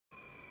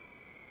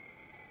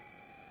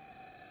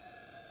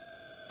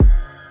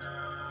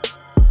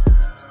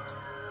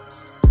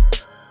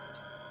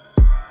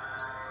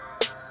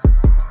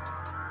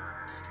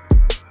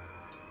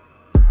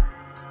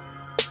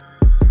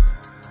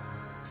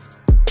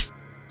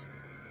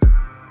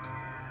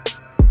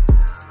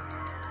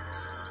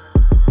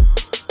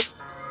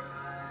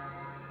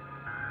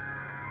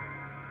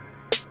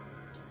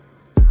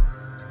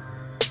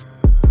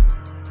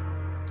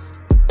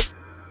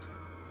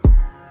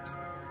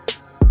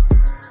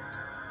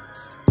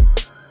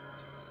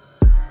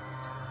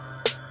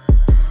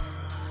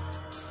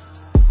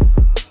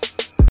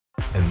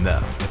And now,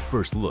 a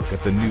first look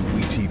at the new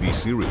WeTV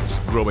series,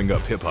 Growing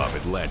Up Hip Hop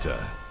Atlanta.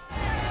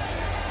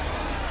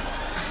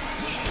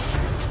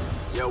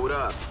 Yo, what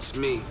up? It's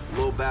me,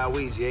 Lil Bow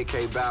Weezy,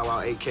 a.k.a. Bow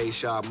Wow, a.k.a.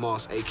 Sharp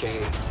Moss,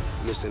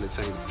 a.k.a. Miss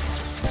Entertainment.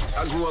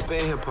 I grew up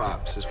in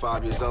hip-hop since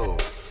 5 years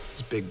old.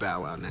 It's Big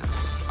Bow Wow now.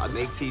 I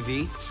make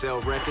TV,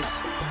 sell records.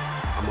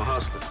 I'm a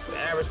hustler. The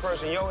average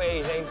person your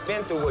age ain't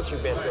been through what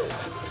you've been through,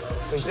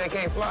 because they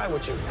can't fly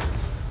with you.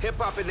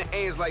 Hip-hop in the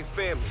A is like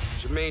family.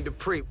 Jermaine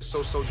Dupri,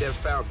 So Def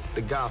founder,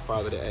 the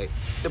godfather of the A.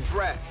 The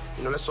Brat,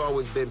 you know, that's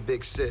always been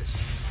Big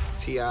Sis.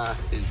 T.I.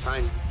 and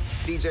Tiny.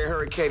 DJ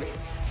Hurricane,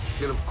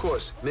 and of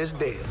course, Miss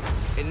Dale.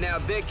 And now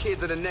their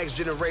kids are the next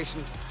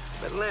generation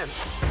of Atlanta.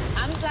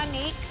 I'm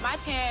Zanique. My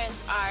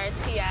parents are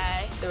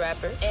T.I., the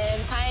rapper,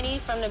 and Tiny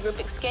from the group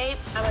Escape.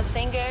 I'm a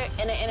singer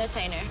and an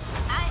entertainer.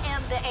 I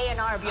am the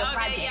A&R of your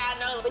project. Yeah, I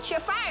know. But you're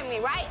firing me,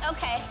 right?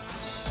 Okay.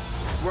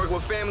 Working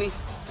with family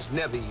is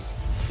never easy.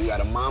 You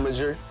got a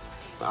momager.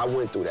 I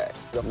went through that.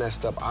 It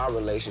messed up our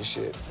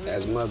relationship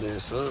as mother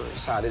and son.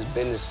 It's how this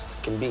business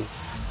can be.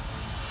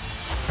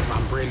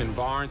 I'm Brandon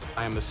Barnes.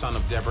 I am the son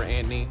of Deborah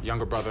Anthony,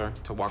 younger brother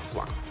to Waka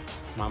Flocka.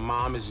 My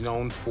mom is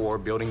known for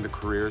building the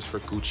careers for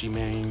Gucci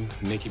Mane,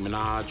 Nicki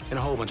Minaj, and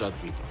a whole bunch of other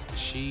people.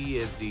 She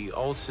is the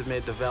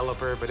ultimate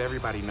developer, but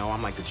everybody know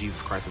I'm like the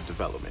Jesus Christ of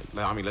development.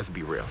 I mean, let's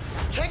be real.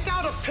 Take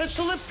out a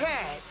pencil and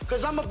pad,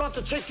 because I'm about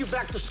to take you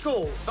back to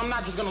school. I'm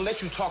not just gonna let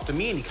you talk to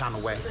me any kind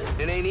of way.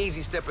 It ain't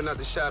easy stepping out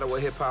the shadow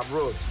of hip-hop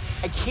roots.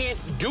 I can't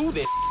do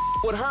this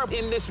with her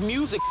in this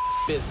music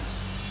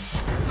business.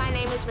 My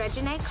name is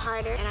Reginae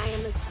Carter, and I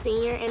am a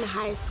senior in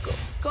high school.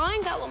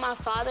 Growing up with my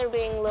father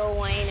being Lil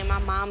Wayne and my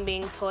mom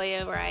being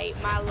Toya Wright,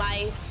 my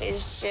life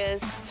is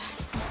just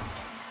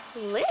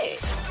lit.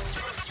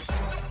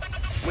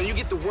 When you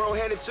get the world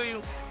handed to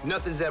you,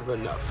 nothing's ever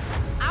enough.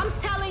 I'm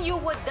telling you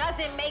what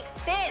doesn't make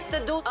sense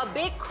to do a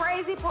big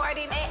crazy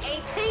party at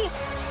 18.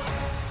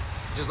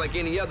 Just like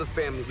any other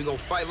family, we gonna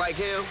fight like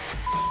hell,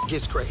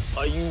 gets crazy.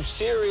 Are you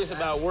serious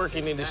about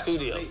working in the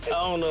studio? I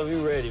don't know if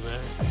you're ready,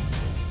 man.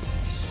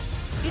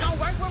 You don't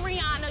work with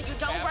Rihanna, you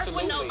don't work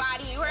with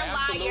nobody, you're a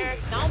liar.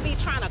 Don't be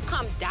trying to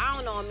come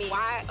down on me.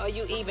 Why are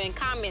you even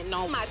commenting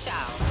on my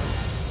child?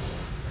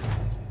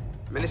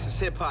 Man, this is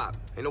hip-hop.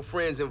 Ain't no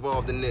friends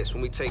involved in this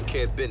when we take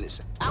care of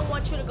business. I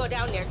want you to go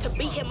down there to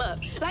beat him up.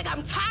 Like,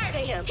 I'm tired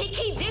of him. He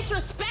keep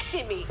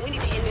disrespecting me. We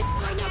need to end this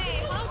right now.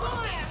 Hey, hold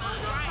on.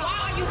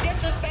 Why are you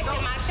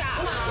disrespecting my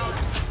child?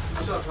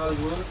 What's up,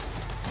 Hollywood?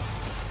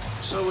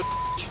 So,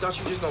 you thought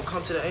you just gonna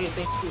come to the A and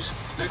think you was...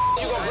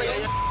 You gonna bring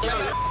this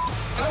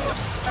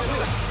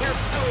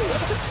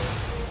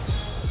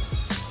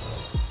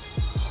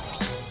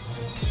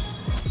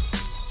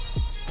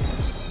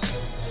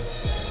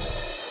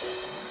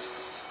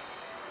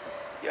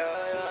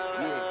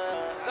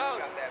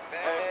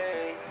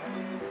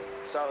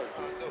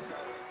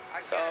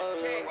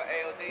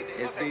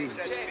It's B.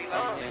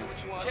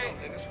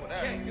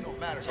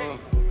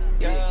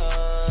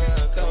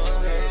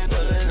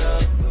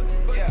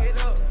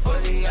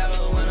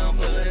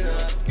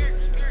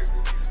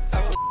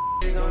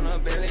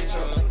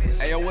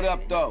 Hey, yo, what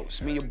up, though?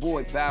 It's me, your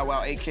boy, Bow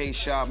Wow, a.k.a.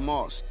 Sharp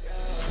Moss.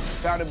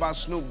 Founded by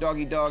Snoop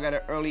Doggy Dogg at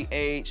an early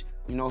age.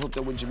 You know, hooked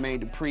up with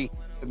Jermaine Dupri.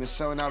 I've been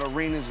selling out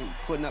arenas and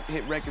putting up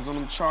hit records on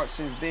them charts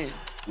since then.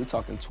 We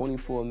talking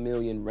 24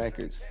 million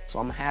records. So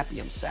I'm happy,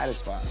 I'm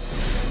satisfied.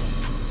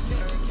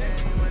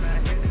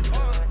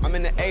 I'm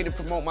in the A to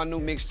promote my new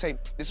mixtape.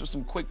 This was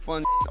some quick,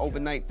 fun,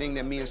 overnight thing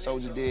that me and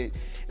Soulja did,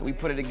 and we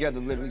put it together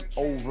literally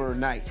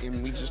overnight,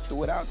 and we just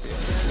threw it out there.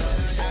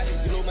 I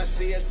just blew my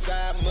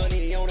CSI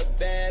money on a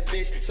bad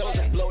bitch.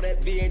 Soulja blow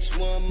that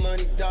VH1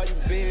 money, dawg, you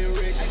been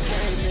rich. I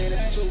came in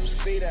a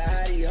two-seater,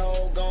 how the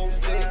hoe gon'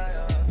 fit?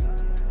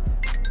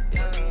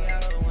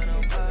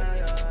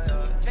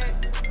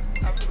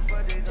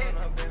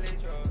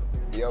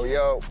 Yo,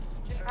 yo.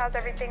 How's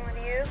everything with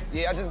you?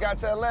 Yeah, I just got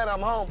to Atlanta, I'm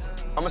home.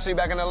 I'm gonna see you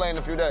back in LA in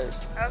a few days.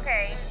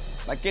 Okay.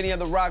 Like any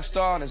other rock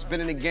star that's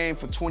been in the game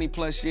for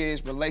 20+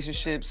 years,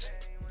 relationships,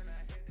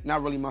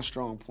 not really my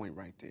strong point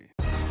right there.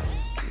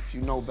 If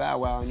you know Bow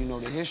Wow and you know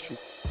the history,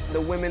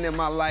 the women in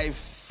my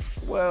life,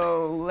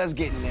 well, let's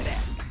get into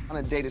that. I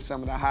done dated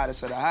some of the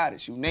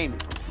hottest, you name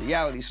it, from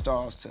reality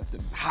stars to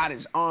the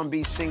hottest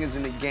R&B singers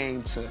in the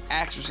game to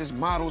actresses,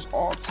 models,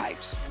 all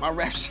types. My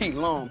rap sheet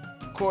long.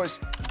 Of course,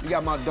 you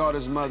got my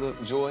daughter's mother,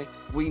 Joy.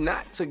 We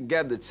not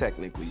together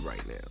technically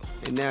right now.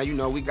 And now, you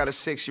know, we got a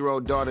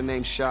 6-year-old daughter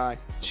named Shy.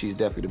 She's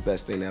definitely the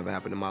best thing that ever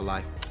happened in my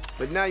life.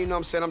 But now, you know what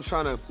I'm saying, I'm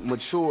trying to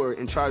mature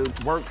and try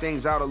to work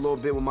things out a little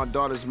bit with my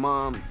daughter's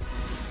mom.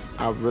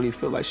 I really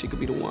feel like she could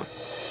be the one.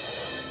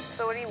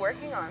 So what are you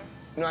working on?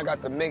 You know, I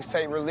got the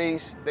mixtape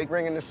release. They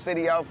bringing the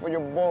city out for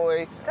your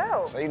boy.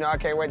 Dope. So, you know, I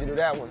can't wait to do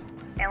that one.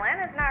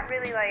 Atlanta's not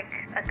really, like,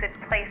 a good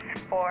place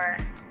for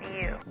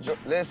you.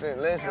 Listen.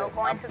 You know,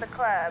 going to the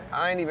club.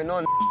 I ain't even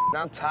on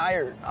I'm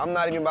tired. I'm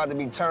not even about to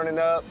be turning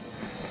up.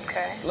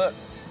 Okay. Look,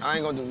 I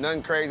ain't gonna do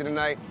nothing crazy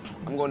tonight.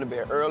 I'm going to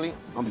bed early.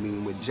 I'm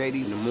meeting with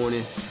JD in the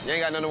morning. You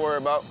ain't got nothing to worry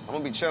about. I'm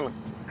gonna be chilling.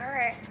 All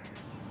right.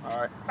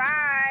 All right.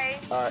 Bye.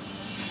 All right.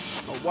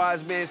 A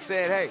wise man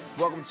said, hey,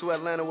 welcome to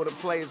Atlanta where the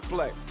players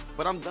play.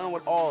 But I'm done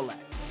with all that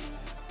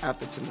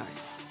after tonight.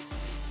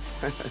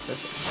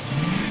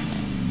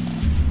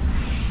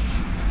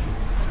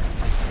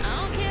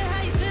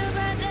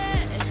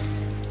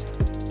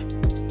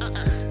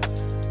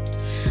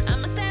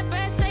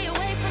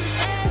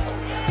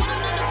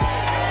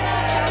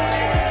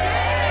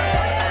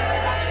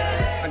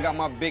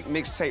 My big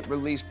mixtape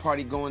release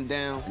party going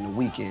down in the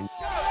weekend.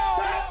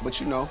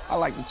 But you know, I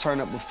like to turn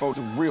up before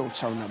the real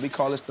turn up. We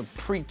call this the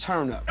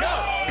pre-turn up. We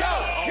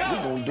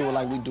gonna do it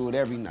like we do it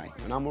every night.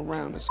 When I'm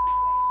around this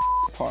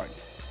party.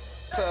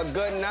 To a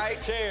good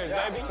night. Cheers,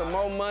 baby. To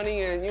more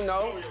money and, you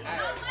know,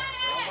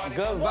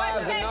 good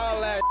vibes and all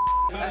that.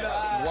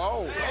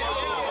 Whoa.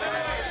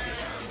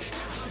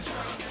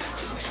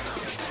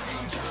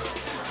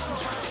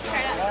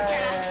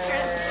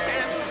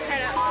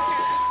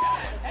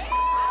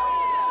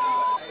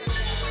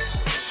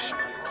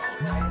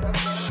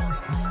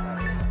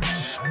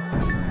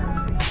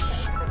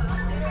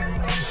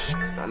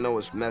 I know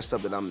it's messed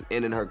up that I'm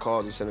ending her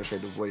calls and sending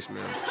straight to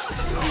voicemail.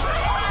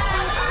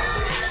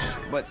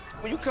 But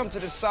when you come to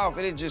the South,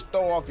 it'll just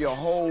throw off your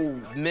whole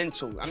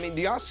mental. I mean,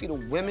 do y'all see the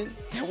women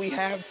that we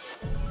have?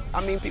 I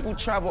mean, people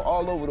travel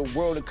all over the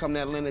world to come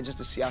to Atlanta just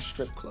to see our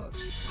strip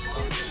clubs.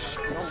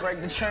 Don't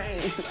break the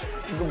chain.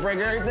 You can break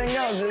everything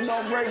else, just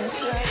don't break the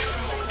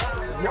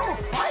chain. Y'all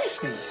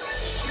feisty.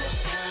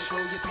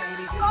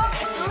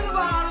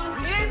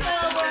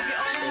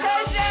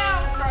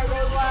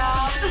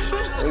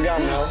 We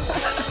got Mel.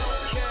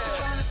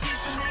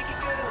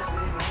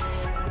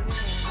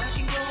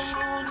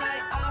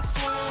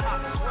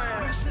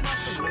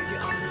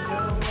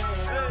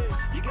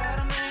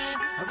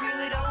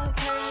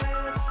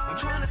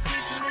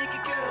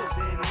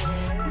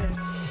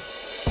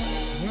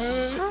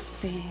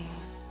 Nothing.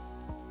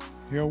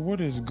 Yo,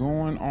 what is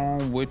going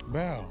on with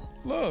Bell?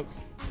 Look,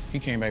 he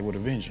came back with a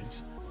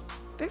vengeance.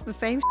 That's the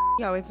same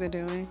you always been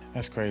doing.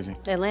 That's crazy.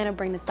 Atlanta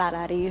bring the thought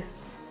out of you.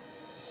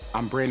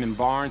 I'm Brandon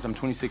Barnes, I'm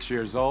 26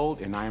 years old,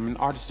 and I am an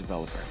artist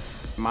developer.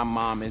 My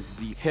mom is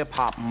the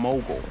hip-hop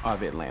mogul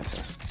of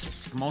Atlanta.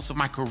 Most of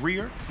my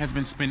career has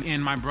been spent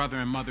in my brother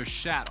and mother's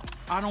shadow.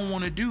 I don't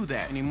want to do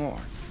that anymore.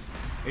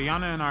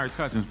 Ayana and I are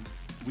cousins.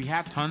 We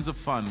have tons of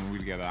fun when we're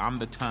together. I'm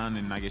the ton,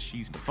 and I guess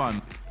she's the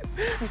fun.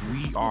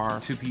 We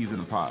are two peas in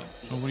a pod.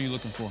 So what are you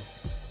looking for?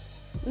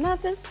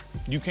 Nothing.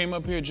 You came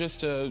up here just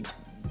to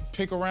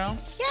pick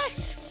around?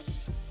 Yes,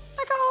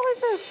 like I always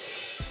do.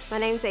 My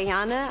name's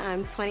Ayana,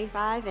 I'm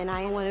 25, and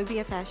I want to be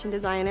a fashion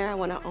designer. I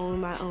want to own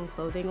my own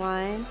clothing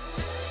line.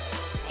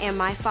 And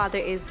my father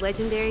is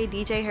legendary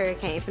DJ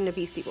Hurricane from the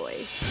Beastie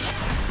Boys.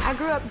 I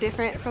grew up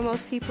different from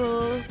most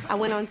people. I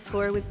went on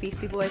tour with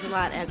Beastie Boys a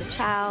lot as a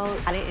child.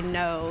 I didn't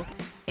know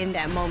in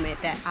that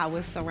moment that I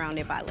was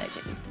surrounded by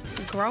legends.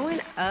 Growing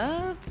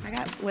up, I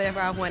got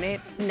whatever I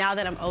wanted. Now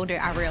that I'm older,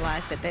 I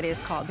realize that that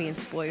is called being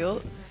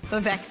spoiled.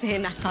 But back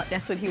then, I thought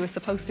that's what he was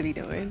supposed to be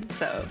doing.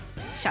 So,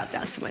 shouts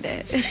out to my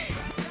dad.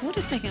 What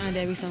is taking Aunt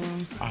Debbie so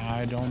long?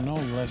 I don't know.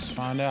 Let's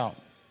find out.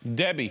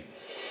 Debbie.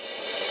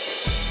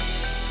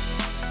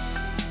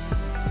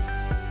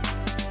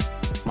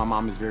 My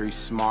mom is very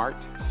smart.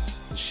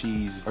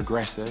 She's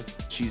aggressive.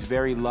 She's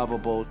very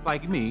lovable,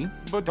 like me.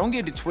 But don't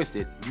get it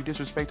twisted. You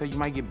disrespect her, you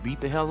might get beat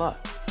the hell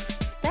up.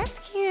 That's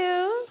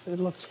cute. It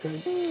looks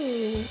good.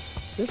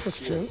 This is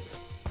cute.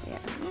 Yeah.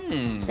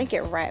 I think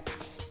it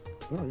wraps.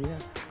 Oh, yeah.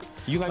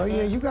 You like that?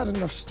 Yeah, you got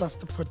enough stuff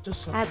to put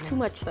this on. I have too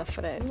much stuff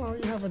for that. No,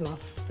 you have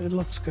enough. It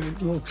looks good.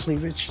 A little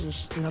cleavage.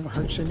 Just never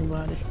hurts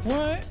anybody.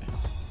 What?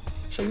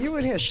 So you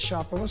in here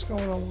shopping. What's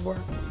going on with work?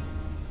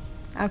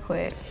 I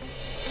quit.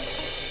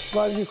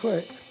 Why did you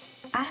quit?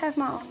 I have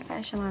my own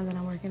fashion line that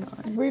I'm working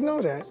on. We know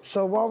that.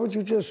 So why would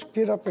you just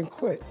get up and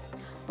quit?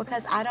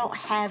 Because I don't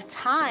have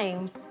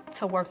time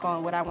to work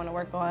on what I want to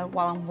work on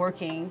while I'm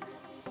working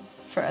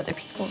for other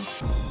people.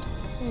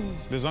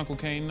 Does Uncle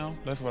Kane know?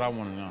 That's what I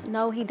want to know.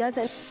 No, he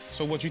doesn't.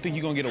 So what, you think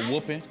you're gonna get a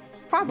whooping?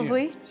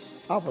 Probably. Yeah.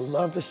 I would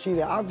love to see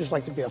that. I'd just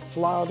like to be a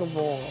fly on the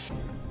wall.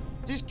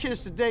 These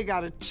kids today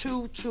got it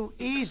too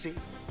easy.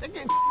 They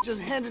get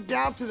just handed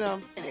down to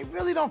them, and they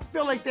really don't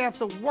feel like they have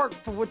to work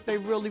for what they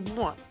really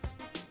want.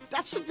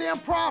 That's a damn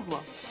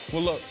problem.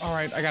 Well, look, all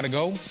right, I gotta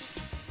go.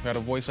 Got a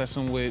voice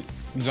lesson with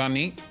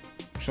Zanique,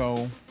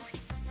 so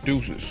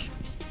deuces.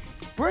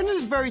 Brendan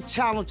is very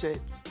talented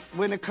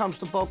when it comes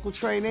to vocal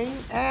training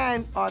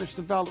and artist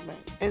development.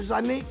 And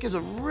Zanique is a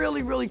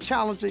really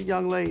talented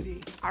young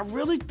lady. I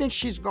really think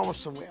she's going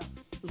somewhere.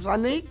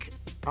 Zanique,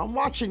 I'm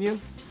watching you.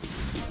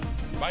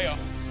 Bye, y'all.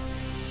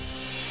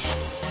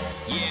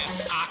 Yeah,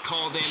 I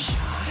call them.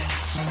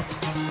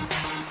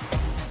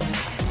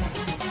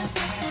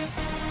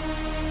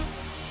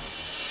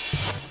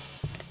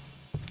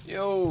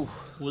 Yo.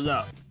 What's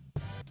up?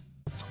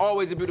 It's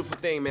always a beautiful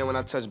thing, man, when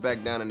I touch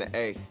back down in the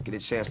A. Get a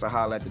chance to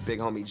holler at the big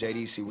homie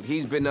JD, see what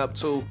he's been up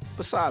to.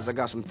 Besides, I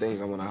got some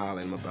things I want to holler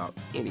at him about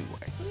anyway.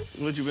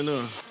 What you been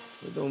doing?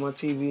 We're doing my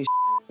TV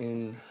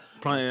and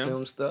Playing.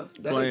 film stuff.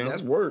 Playing.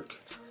 That's work.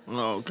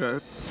 Oh,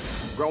 okay.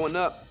 Growing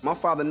up, my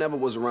father never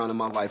was around in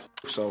my life,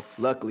 so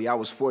luckily I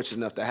was fortunate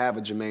enough to have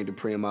a Jermaine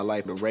Dupri in my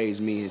life to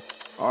raise me, and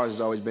ours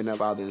has always been a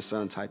father and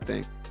son type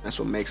thing. That's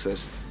what makes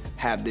us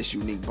have this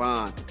unique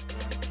bond.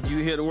 You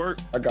here to work?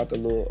 I got the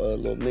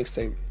little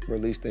mixtape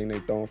release thing they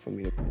throwing for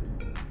me.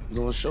 You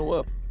gonna show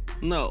up?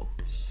 No.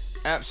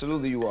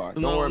 Absolutely you are.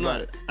 Don't worry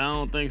about it. I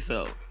don't think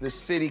so. The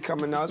city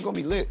coming out, it's gonna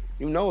be lit.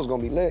 You know it's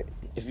gonna be lit.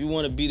 If you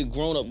want to be the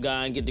grown-up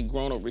guy and get the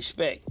grown-up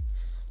respect,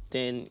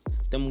 then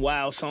them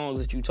wild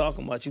songs that you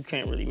talking about, you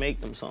can't really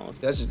make them songs.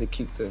 That's just to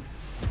keep the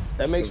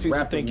That makes the people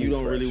rapper think you me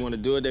don't fresh. really want to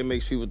do it. That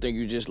makes people think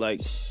you just like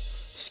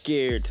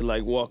scared to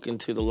like walk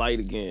into the light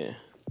again.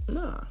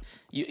 Nah.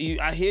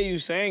 I hear you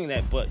saying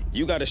that, but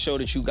you got to show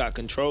that you got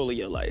control of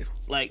your life.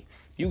 Like,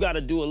 you got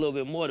to do a little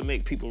bit more to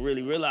make people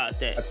really realize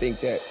that. I think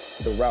that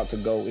the route to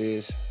go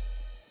is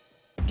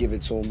give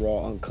it to them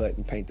raw, uncut,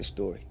 and paint the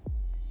story.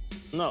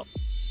 No.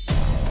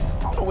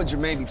 I don't know what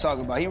Jermaine be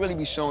talking about. He really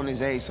be showing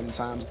his age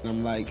sometimes. And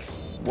I'm like,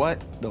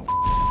 what the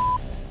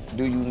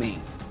do you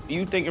mean?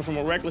 You thinking from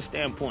a reckless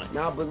standpoint.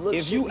 Nah, but look,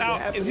 if you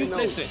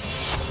listen.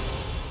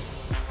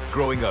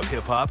 Growing Up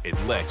Hip Hop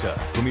Atlanta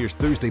premieres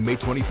Thursday, May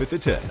 25th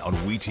at 10 on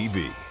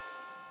WeTV.